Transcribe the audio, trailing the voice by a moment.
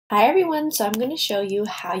Hi everyone, so I'm going to show you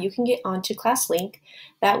how you can get onto Classlink.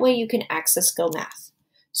 That way you can access Go Math.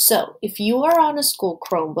 So if you are on a school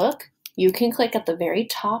Chromebook, you can click at the very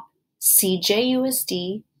top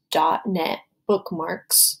cjusd.net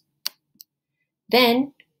bookmarks.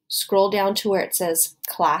 Then scroll down to where it says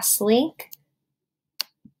Classlink.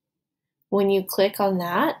 When you click on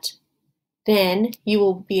that, then you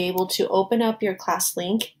will be able to open up your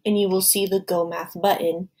Classlink and you will see the Go Math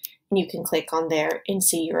button. And you can click on there and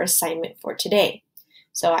see your assignment for today.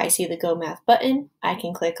 So I see the Go Math button, I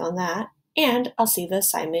can click on that, and I'll see the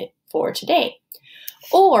assignment for today.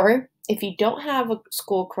 Or if you don't have a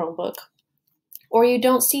school Chromebook, or you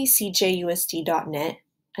don't see cjusd.net,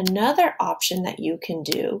 another option that you can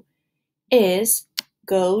do is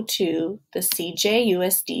go to the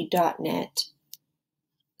cjusd.net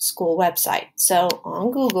school website. So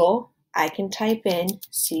on Google, I can type in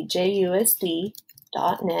cjusd.net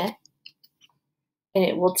and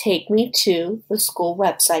it will take me to the school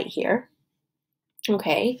website here.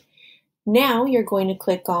 Okay, now you're going to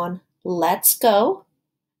click on Let's Go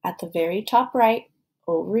at the very top right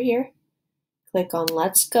over here. Click on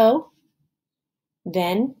Let's Go,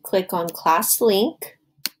 then click on Classlink.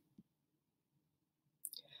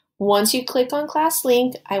 Once you click on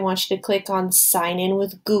Classlink, I want you to click on Sign In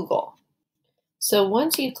with Google. So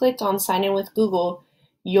once you click on Sign In with Google,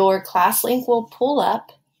 your Classlink will pull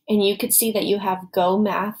up and you can see that you have Go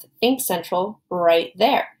Math Think Central right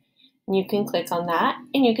there. And you can click on that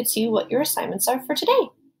and you can see what your assignments are for today.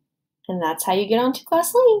 And that's how you get onto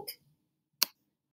Classlink.